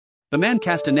The man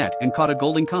cast a net and caught a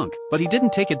golden conch, but he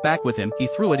didn't take it back with him, he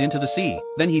threw it into the sea.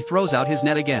 Then he throws out his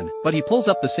net again, but he pulls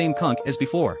up the same conch as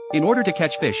before. In order to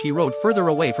catch fish he rowed further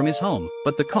away from his home,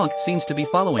 but the conch seems to be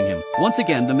following him. Once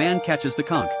again the man catches the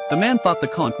conch. The man thought the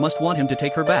conch must want him to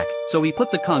take her back, so he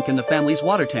put the conch in the family's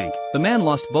water tank. The man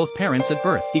lost both parents at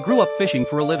birth. He grew up fishing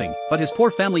for a living, but his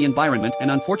poor family environment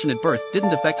and unfortunate birth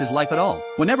didn't affect his life at all.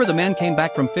 Whenever the man came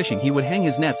back from fishing he would hang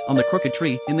his nets on the crooked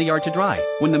tree in the yard to dry.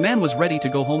 When the man was ready to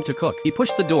go home to cook, he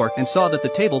pushed the door and saw that the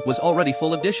table was already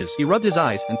full of dishes. He rubbed his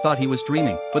eyes and thought he was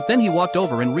dreaming, but then he walked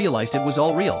over and realized it was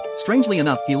all real. Strangely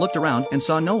enough, he looked around and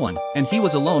saw no one, and he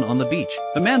was alone on the beach.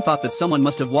 The man thought that someone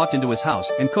must have walked into his house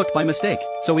and cooked by mistake,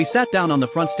 so he sat down on the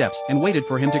front steps and waited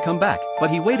for him to come back. But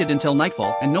he waited until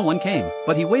nightfall and no one came.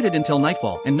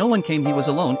 He was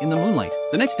alone in the moonlight.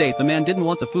 The next day the man didn't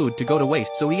want the food to go to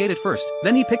waste, so he ate it first.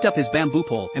 Then he picked up his bamboo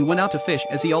pole and went out to fish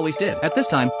as he always did. At this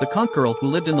time, the conch girl who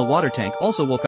lived in the water tank also woke up.